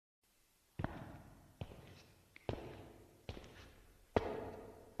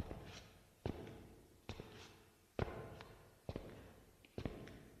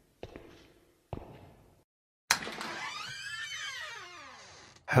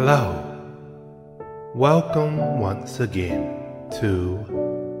Hello. Welcome once again to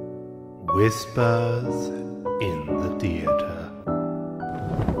Whispers in the Theater.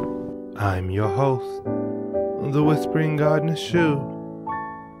 I'm your host, the Whispering Gardener Shoe,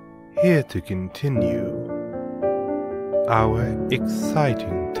 here to continue our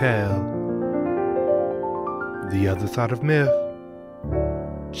exciting tale, The Other Side of Myth,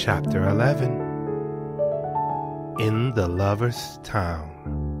 Chapter 11, In the Lover's Town.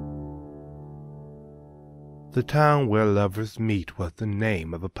 The Town Where Lovers Meet was the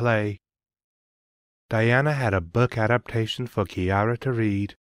name of a play. Diana had a book adaptation for Kiara to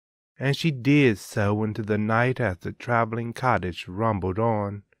read, and she did so into the night as the traveling cottage rumbled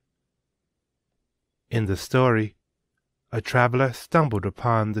on. In the story, a traveler stumbled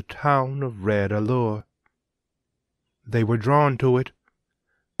upon the town of Red Allure. They were drawn to it,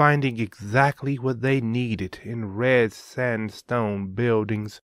 finding exactly what they needed in red sandstone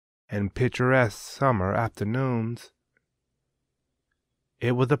buildings and picturesque summer afternoons.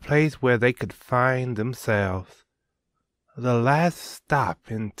 It was a place where they could find themselves, the last stop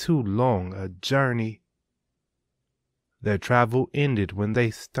in too long a journey. Their travel ended when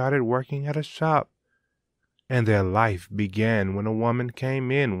they started working at a shop, and their life began when a woman came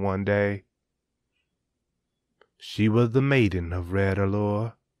in one day. She was the maiden of Red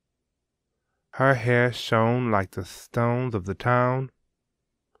Allure. Her hair shone like the stones of the town,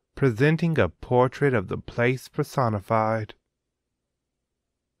 presenting a portrait of the place personified.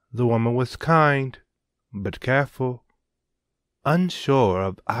 The woman was kind, but careful, unsure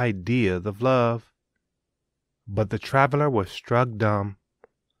of ideas of love. But the traveler was struck dumb,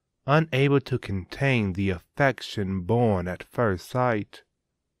 unable to contain the affection born at first sight.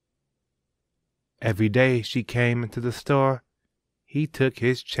 Every day she came into the store, he took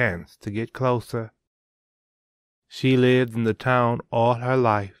his chance to get closer. She lived in the town all her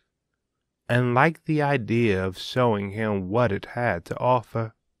life, and liked the idea of showing him what it had to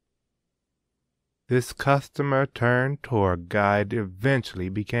offer. This customer turned tour guide eventually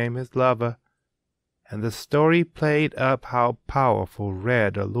became his lover, and the story played up how powerful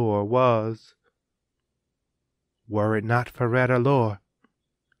Red Allure was. Were it not for Red Allure,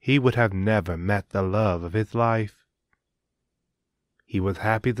 he would have never met the love of his life. He was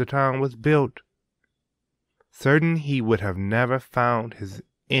happy the town was built, certain he would have never found his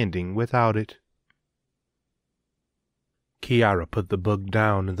ending without it. Kiara put the book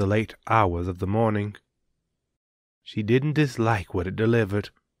down in the late hours of the morning. She didn't dislike what it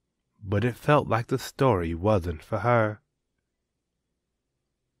delivered, but it felt like the story wasn't for her.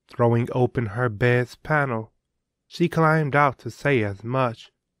 Throwing open her bed's panel, she climbed out to say as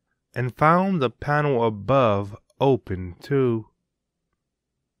much, and found the panel above open too.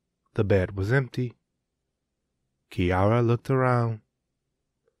 The bed was empty. Kiara looked around.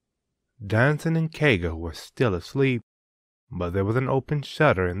 Danson and Kaga were still asleep, but there was an open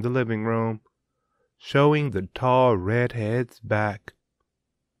shutter in the living room, showing the tall redhead's back.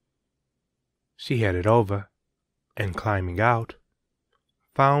 She headed over, and climbing out,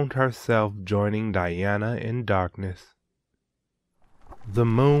 found herself joining Diana in darkness. The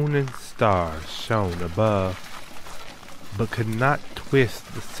moon and stars shone above, but could not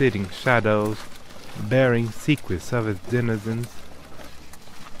twist the sitting shadows, bearing secrets of its denizens.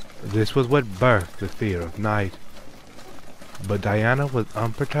 This was what birthed the fear of night. But Diana was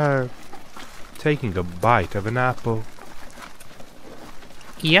unperturbed, taking a bite of an apple.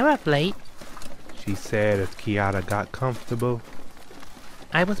 "You're up late," she said as Kiara got comfortable.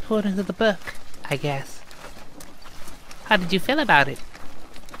 "I was pulled into the book, I guess. How did you feel about it?"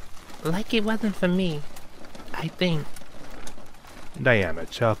 "Like it wasn't for me, I think." Diana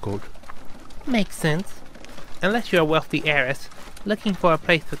chuckled. "Makes sense. Unless you're a wealthy heiress, looking for a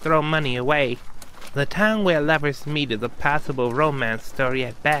place to throw money away. The Town Where Lovers Meet is a passable romance story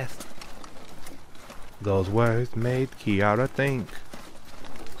at best." Those words made Kiara think.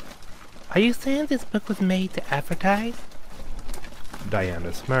 "Are you saying this book was made to advertise?"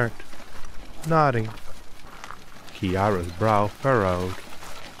 Diana smirked, nodding. Kiara's brow furrowed.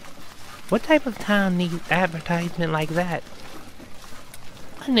 "What type of town needs advertisement like that?"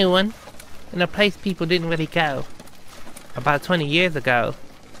 "I knew one, in a place people didn't really go. About 20 years ago,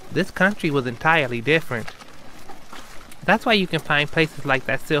 this country was entirely different. That's why you can find places like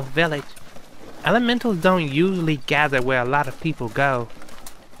that Sylph Village. Elementals don't usually gather where a lot of people go.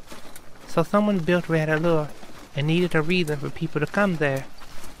 So someone built Red Allure and needed a reason for people to come there.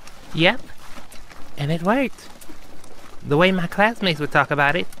 Yep, and it worked. The way my classmates would talk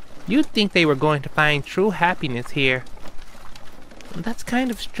about it, you'd think they were going to find true happiness here. That's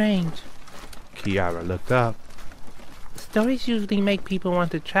kind of strange." Kiara looked up. Stories usually make people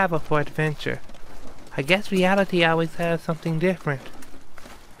want to travel for adventure. I guess reality always has something different.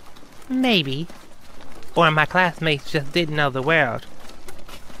 Maybe. Or my classmates just didn't know the world.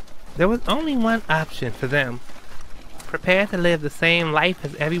 There was only one option for them. Prepare to live the same life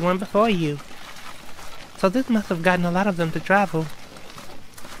as everyone before you. So this must have gotten a lot of them to travel.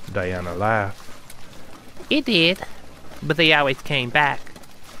 Diana laughed. It did, but they always came back.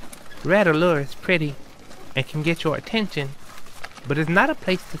 Red Allure is pretty and can get your attention, but it's not a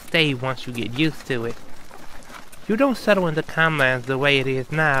place to stay once you get used to it. You don't settle into Comlands the way it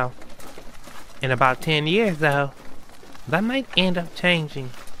is now. In about 10 years, though, that might end up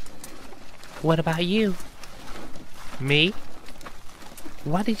changing. What about you? Me?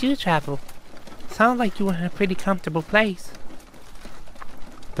 Why did you travel? Sounds like you were in a pretty comfortable place.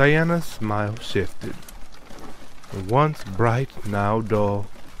 Diana's smile shifted. Once bright, now dull.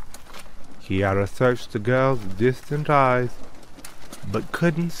 Kiara searched the girl's distant eyes, but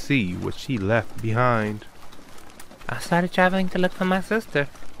couldn't see what she left behind. I started traveling to look for my sister,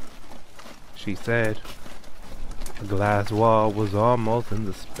 she said. A glass wall was almost in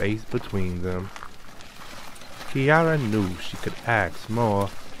the space between them. Kiara knew she could ask more,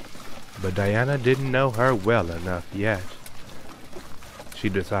 but Diana didn't know her well enough yet. She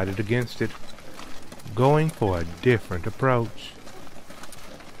decided against it, going for a different approach.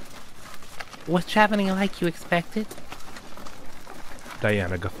 Was traveling like you expected?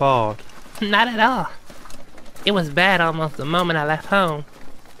 Diana guffawed. Not at all. It was bad almost the moment I left home,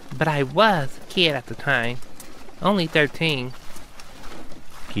 but I was a kid at the time, only 13.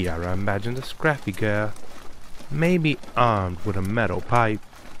 Kiara imagined a scrappy girl, maybe armed with a metal pipe.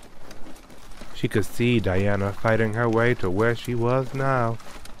 She could see Diana fighting her way to where she was now.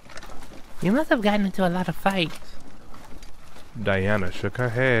 You must have gotten into a lot of fights. Diana shook her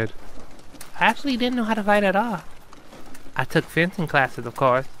head. I actually didn't know how to fight at all. I took fencing classes, of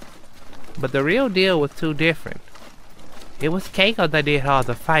course, but the real deal was too different. It was Keiko that did all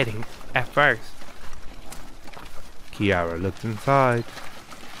the fighting at first. Kiara looked inside.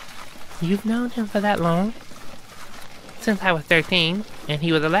 You've known him for that long? Since I was 13, and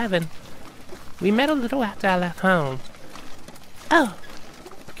he was 11. We met a little after I left home. Oh!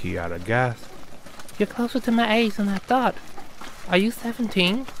 Kiara gasped. You're closer to my age than I thought. Are you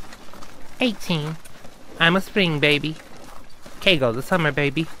 17? 18. I'm a spring baby. Keigo's a summer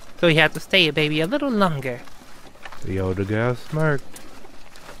baby, so he had to stay a baby a little longer. The older girl smirked.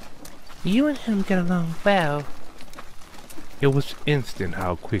 You and him get along well. It was instant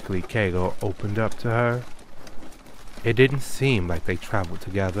how quickly Keigo opened up to her. It didn't seem like they traveled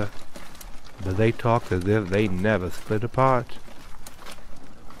together, but they talked as if they never split apart.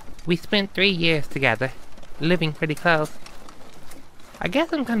 We spent 3 years together, living pretty close. I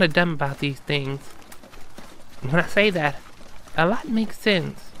guess I'm kinda dumb about these things. When I say that, a lot makes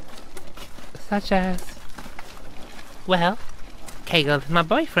sense. Such as... Well, Keigo's my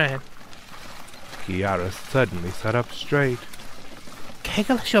boyfriend. Kiara suddenly sat up straight.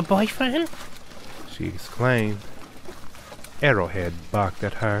 Keigo's your boyfriend? She exclaimed. Arrowhead barked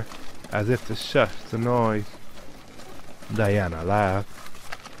at her, as if to shush the noise. Diana laughed.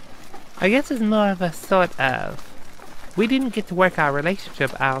 I guess it's more of a sort of. We didn't get to work our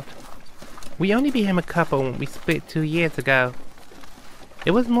relationship out. We only became a couple when we split 2 years ago.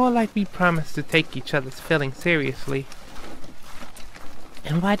 It was more like we promised to take each other's feelings seriously.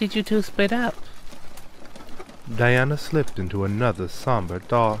 And why did you two split up? Diana slipped into another somber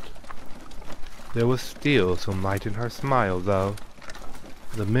thought. There was still some light in her smile, though.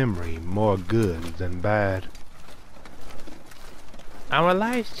 The memory more good than bad. Our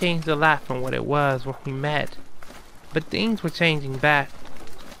lives changed a lot from what it was when we met, but things were changing back.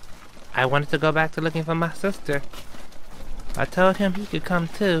 I wanted to go back to looking for my sister. I told him he could come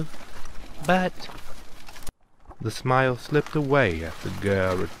too, but... The smile slipped away as the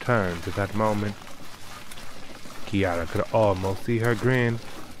girl returned to that moment. Kiara could almost see her grin,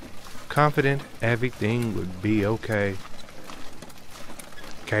 confident everything would be okay.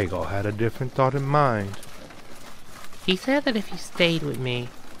 Keigo had a different thought in mind. He said that if he stayed with me,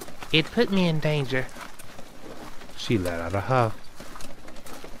 it'd put me in danger. She let out a huff.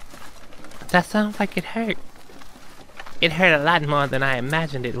 That sounds like it hurt. It hurt a lot more than I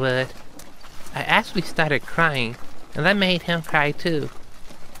imagined it would. I actually started crying, and that made him cry too.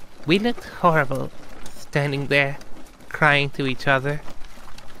 We looked horrible, standing there, crying to each other.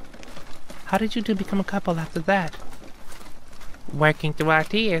 How did you two become a couple after that? Working through our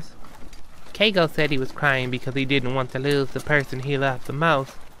tears. Keigo said he was crying because he didn't want to lose the person he loved the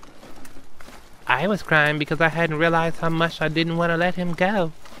most. I was crying because I hadn't realized how much I didn't want to let him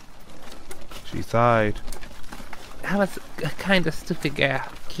go. She sighed. I was a kind of stupid girl,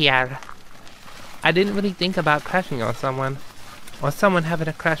 Kiara. I didn't really think about crushing on someone, or someone having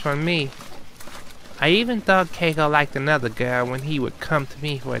a crush on me. I even thought Keiko liked another girl when he would come to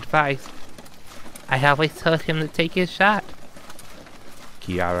me for advice. I always told him to take his shot.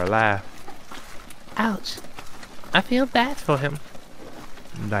 Kiara laughed. Ouch. I feel bad for him.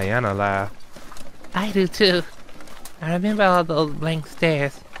 Diana laughed. I do too. I remember all those blank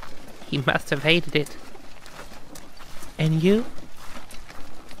stares. He must have hated it. And you?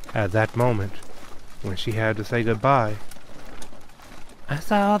 At that moment, when she had to say goodbye, I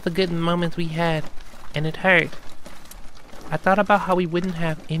saw all the good moments we had, and it hurt. I thought about how we wouldn't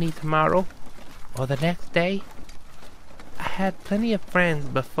have any tomorrow, or the next day. I had plenty of friends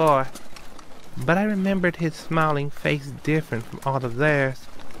before, but I remembered his smiling face different from all of theirs.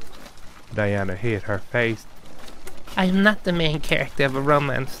 Diana hid her face. I am not the main character of a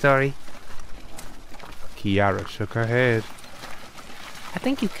romance story. Kiara shook her head. I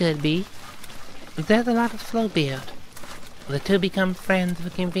think you could be. There's a lot of slow build. The two become friends for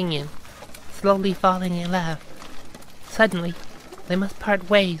convenience, slowly falling in love. Suddenly, they must part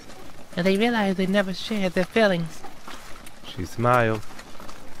ways, and they realize they never shared their feelings. She smiled.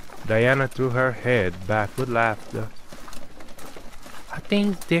 Diana threw her head back with laughter. Are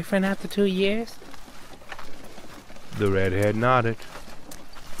things different after 2 years? The redhead nodded.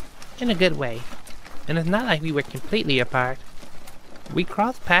 In a good way. And it's not like we were completely apart. We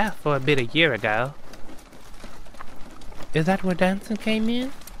crossed paths for a bit a year ago. Is that where Danson came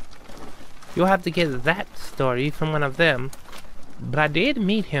in? You'll have to get that story from one of them. But I did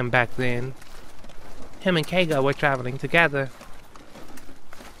meet him back then. Him and Keigo were traveling together.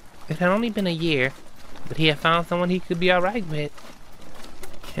 It had only been a year, but he had found someone he could be alright with.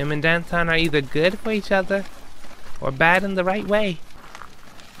 Him and Danson are either good for each other, or bad in the right way.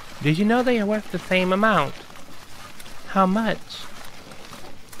 Did you know they are worth the same amount? How much?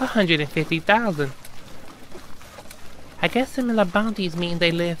 150,000. I guess similar bounties mean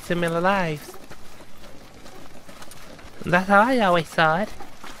they live similar lives. That's how I always saw it.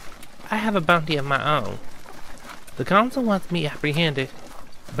 I have a bounty of my own. The council wants me apprehended,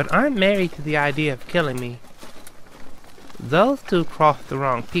 but I'm married to the idea of killing me. Those two crossed the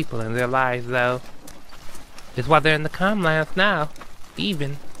wrong people in their lives, though. It's why they're in the Comlands now,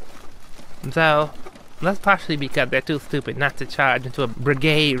 even. Though, that's partially because they're too stupid not to charge into a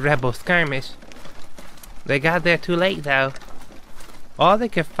brigade rebel skirmish. They got there too late, though. All they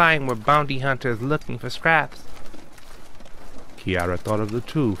could find were bounty hunters looking for scraps. Kiara thought of the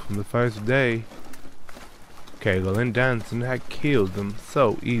two from the first day. Kegel and Danson had killed them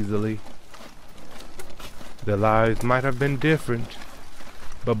so easily. Their lives might have been different,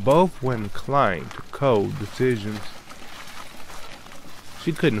 but both were inclined to cold decisions.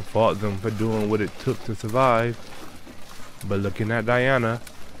 She couldn't fault them for doing what it took to survive, but looking at Diana,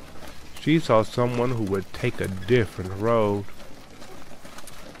 she saw someone who would take a different road.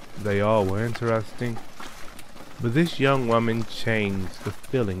 They all were interesting, but this young woman changed the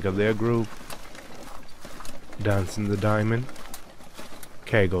feeling of their group. Danson the Diamond,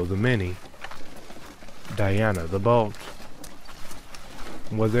 Kegel the Mini, Diana the Bolt.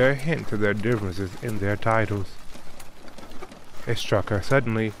 Was there a hint to their differences in their titles? It struck her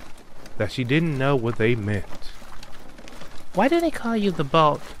suddenly that she didn't know what they meant. Why do they call you the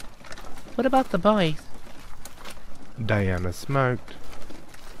Bolt? What about the boys? Diana smirked.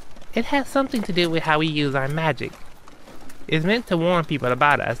 It has something to do with how we use our magic. It's meant to warn people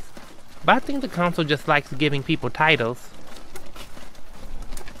about us, but I think the council just likes giving people titles.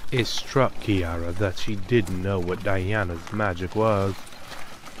 It struck Kiara that she didn't know what Diana's magic was.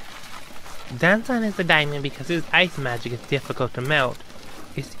 Danson is a diamond because his ice magic is difficult to melt.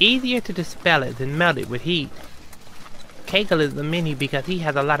 It's easier to dispel it than melt it with heat. Kegel is the Mini because he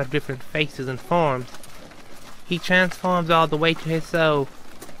has a lot of different faces and forms. He transforms all the way to his soul,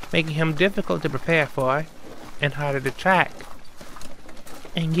 making him difficult to prepare for and harder to track.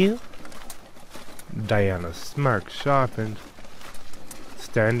 And you? Diana's smirk sharpened.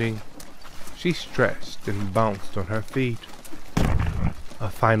 Standing, she stretched and bounced on her feet. A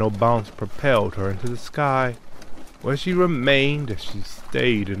final bounce propelled her into the sky, where she remained as she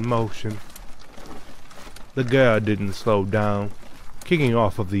stayed in motion. The girl didn't slow down, kicking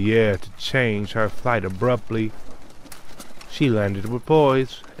off of the air to change her flight abruptly. She landed with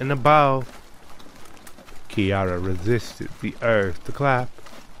poise and a bow. Kiara resisted the urge to clap.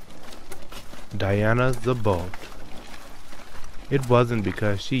 Diana the Bolt. It wasn't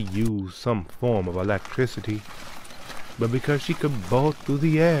because she used some form of electricity, but because she could bolt through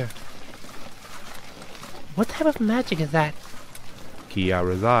the air. What type of magic is that?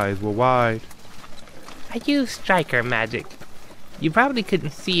 Kiara's eyes were wide. I use striker magic. You probably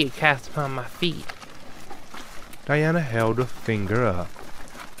couldn't see it cast upon my feet. Diana held a finger up.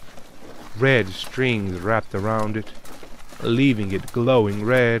 Red strings wrapped around it, leaving it glowing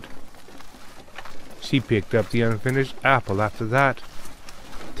red. She picked up the unfinished apple after that,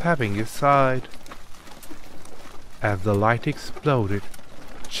 tapping its side. As the light exploded,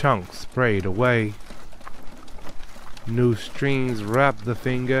 chunks sprayed away. New strings wrapped the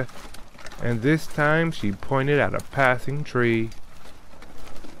finger, and this time she pointed at a passing tree.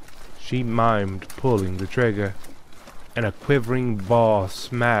 She mimed pulling the trigger, and a quivering ball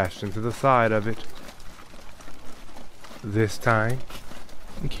smashed into the side of it. This time,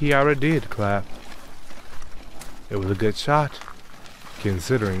 Kiara did clap. It was a good shot,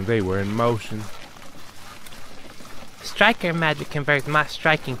 considering they were in motion. Striker magic converts my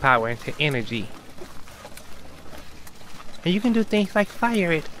striking power into energy. And you can do things like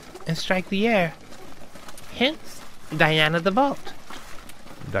fire it and strike the air. Hence, Diana the Bolt.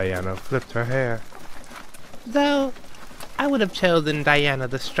 Diana flipped her hair. Though, I would have chosen Diana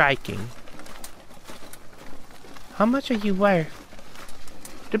the Striking. How much are you worth?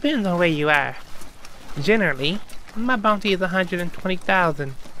 Depends on where you are. Generally, my bounty is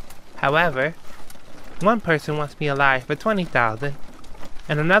 120,000. However, one person wants me alive for 20,000,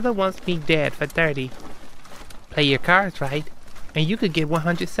 and another wants me dead for 30. Play your cards right, and you could get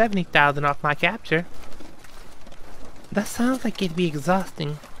 170,000 off my capture. That sounds like it'd be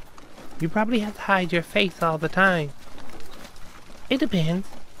exhausting. You probably have to hide your face all the time. It depends.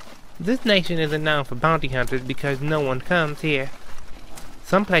 This nation isn't known for bounty hunters because no one comes here.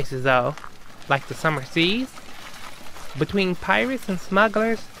 Some places though, like the summer seas, between pirates and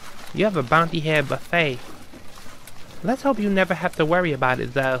smugglers, you have a bounty head buffet. Let's hope you never have to worry about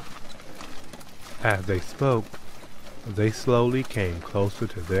it though. As they spoke, they slowly came closer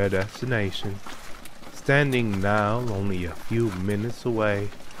to their destination, standing now only a few minutes away.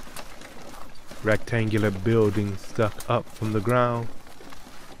 Rectangular buildings stuck up from the ground,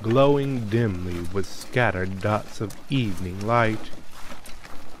 glowing dimly with scattered dots of evening light.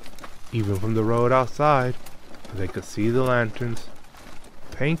 Even from the road outside, they could see the lanterns,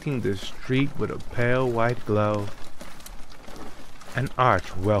 painting the street with a pale white glow. An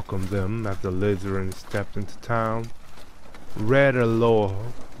arch welcomed them as the Lizards stepped into town. Red allure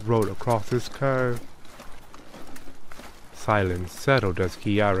rode across its curve. Silence settled as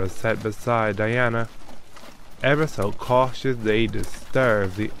Kiara sat beside Diana, ever so cautious they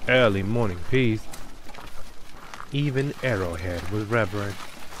disturbed the early morning peace. Even Arrowhead was reverent,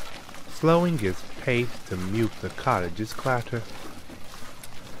 slowing his pace to mute the cottage's clatter.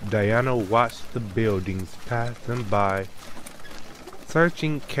 Diana watched the buildings pass them by,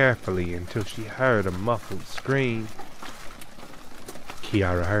 searching carefully until she heard a muffled scream.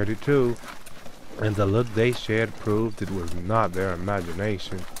 Kiara heard it too, and the look they shared proved it was not their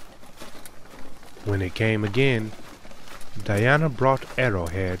imagination. When it came again, Diana brought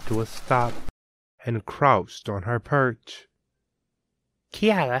Arrowhead to a stop and crouched on her perch.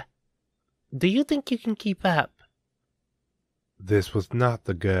 Kiara, do you think you can keep up? This was not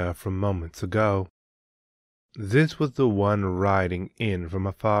the girl from moments ago. This was the one riding in from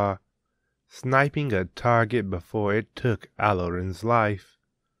afar, sniping a target before it took Aloran's life.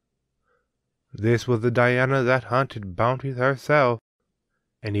 This was the Diana that hunted bounties herself,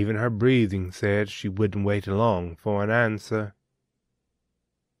 and even her breathing said she wouldn't wait long for an answer.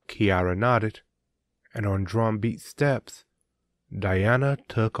 Kiara nodded, and on drumbeat steps, Diana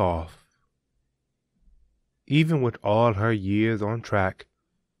took off. Even with all her years on track,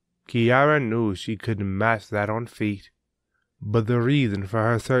 Kiara knew she couldn't match that on feet, but the reason for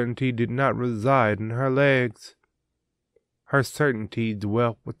her certainty did not reside in her legs. Her certainty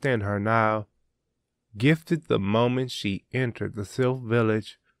dwelt within her now, gifted the moment she entered the Sylph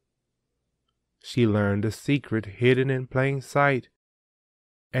village. She learned a secret hidden in plain sight,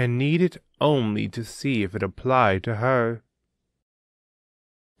 and needed only to see if it applied to her.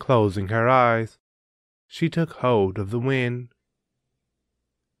 Closing her eyes, she took hold of the wind.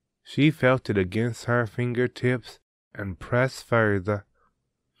 She felt it against her fingertips and pressed further,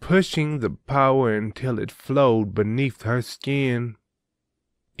 pushing the power until it flowed beneath her skin.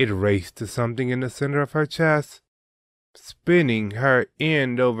 It raced to something in the center of her chest, spinning her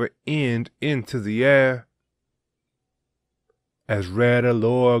end over end into the air. As red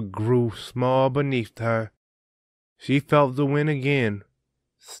allure grew small beneath her, she felt the wind again,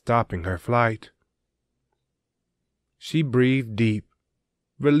 stopping her flight. She breathed deep,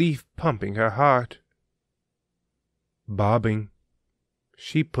 relief pumping her heart. Bobbing,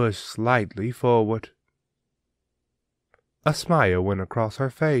 she pushed slightly forward. A smile went across her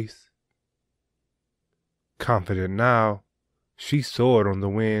face. Confident now, she soared on the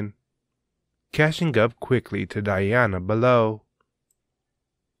wind, catching up quickly to Diana below.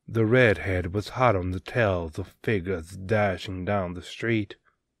 The redhead was hot on the tails of figures dashing down the street.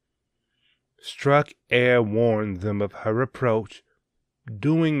 Struck air warned them of her approach,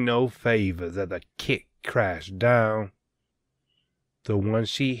 doing no favors as a kick crashed down. The one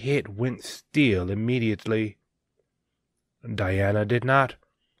she hit went still immediately. Diana did not,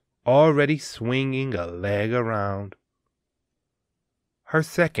 already swinging a leg around. Her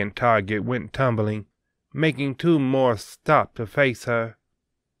second target went tumbling, making two more stop to face her.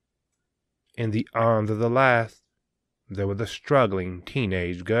 In the arms of the last, there was a struggling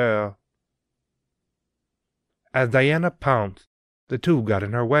teenage girl. As Diana pounced, the two got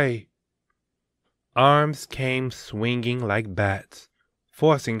in her way. Arms came swinging like bats,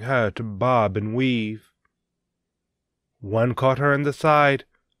 forcing her to bob and weave. One caught her in the side,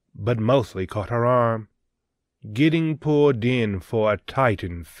 but mostly caught her arm, getting pulled in for a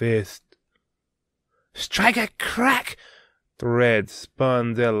tightened fist. "Strike a crack!" Threads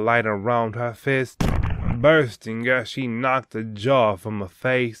spun their light around her fist, bursting as she knocked the jaw from her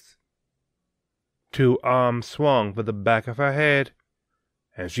face. Two arms swung for the back of her head,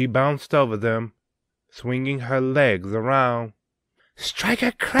 and she bounced over them, swinging her legs around. "Strike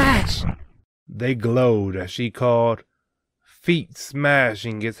a crash!" They glowed as she called, feet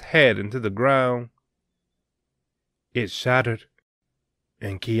smashing its head into the ground. It shattered,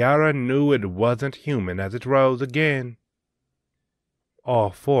 and Kiara knew it wasn't human as it rose again.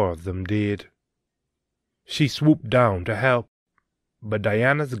 All four of them did. She swooped down to help, but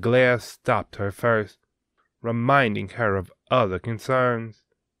Diana's glare stopped her first, reminding her of other concerns.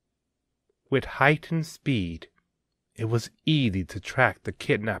 With heightened speed, it was easy to track the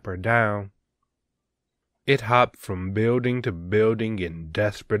kidnapper down. It hopped from building to building in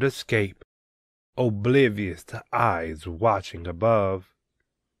desperate escape, oblivious to eyes watching above.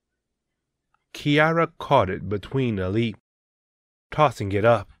 Kiara caught it between a leap, tossing it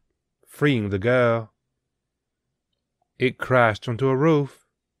up, freeing the girl. It crashed onto a roof.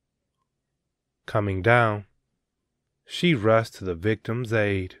 Coming down, she rushed to the victim's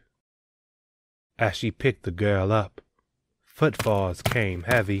aid. As she picked the girl up, footfalls came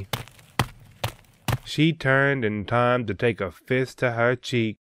heavy. She turned in time to take a fist to her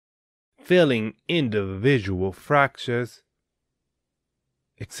cheek, feeling individual fractures.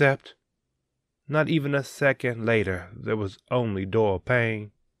 Except, not even a second later, there was only door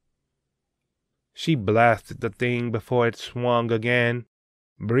pain. She blasted the thing before it swung again,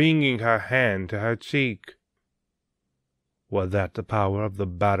 bringing her hand to her cheek. Was that the power of the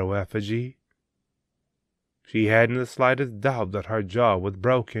battle effigy? She hadn't the slightest doubt that her jaw was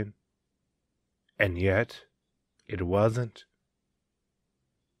broken. And yet, it wasn't.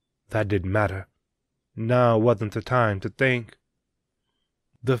 That didn't matter. Now wasn't the time to think.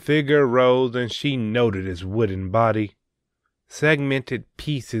 The figure rose and she noted its wooden body, segmented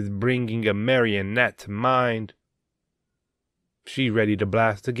pieces bringing a marionette to mind. She ready to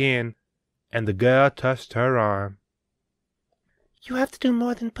blast again, and the girl touched her arm. "You have to do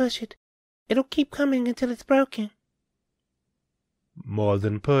more than push it. It'll keep coming until it's broken." More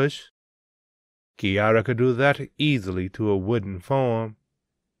than push? Kiara could do that easily to a wooden form.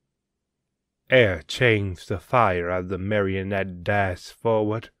 Air changed to fire as the marionette dashed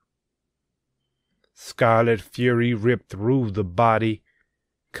forward. Scarlet fury ripped through the body,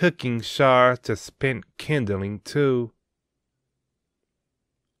 cooking shards to spent kindling too.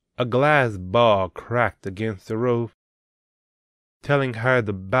 A glass ball cracked against the roof, telling her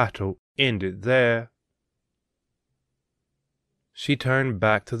the battle ended there. She turned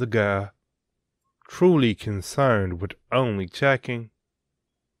back to the girl, truly concerned with only checking.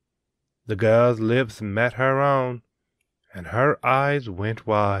 The girl's lips met her own, and her eyes went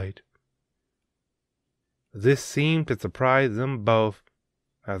wide. This seemed to surprise them both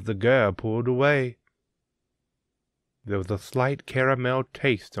as the girl pulled away. There was a slight caramel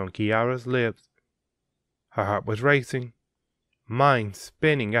taste on Kiara's lips. Her heart was racing, mind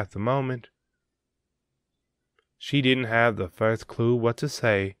spinning at the moment. She didn't have the first clue what to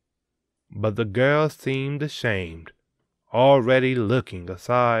say, but the girl seemed ashamed, already looking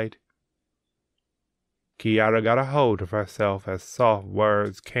aside. Kiara got a hold of herself as soft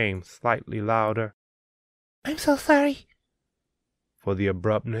words came slightly louder. "I'm so sorry." For the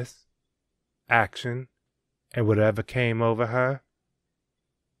abruptness, action, and whatever came over her.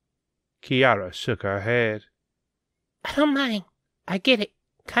 Kiara shook her head. "I don't mind. I get it.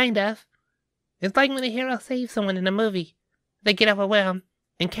 Kind of. It's like when a hero saves someone in a movie. They get overwhelmed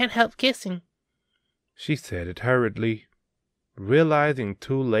and can't help kissing." She said it hurriedly. realizing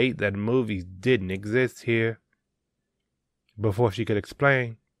too late that movies didn't exist here. Before she could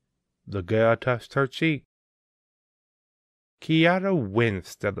explain, the girl touched her cheek. Kiara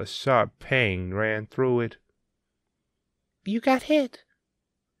winced as a sharp pain ran through it. You got hit,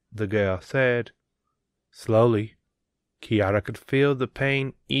 the girl said. Slowly, Kiara could feel the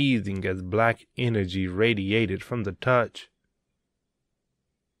pain easing as black energy radiated from the touch.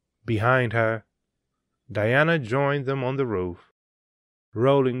 Behind her, Diana joined them on the roof,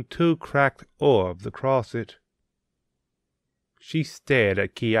 rolling 2 cracked orbs across it. She stared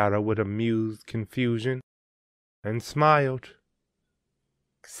at Kiara with amused confusion and smiled.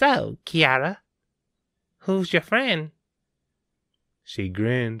 So, Kiara, who's your friend? She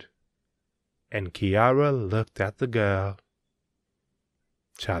grinned, and Kiara looked at the girl.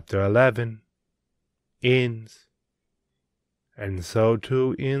 Chapter 11 ends. And so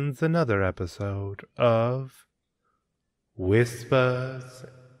too ends another episode of Whispers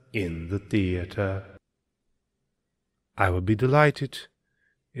in the Theater. I would be delighted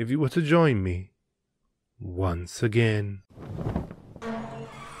if you were to join me once again.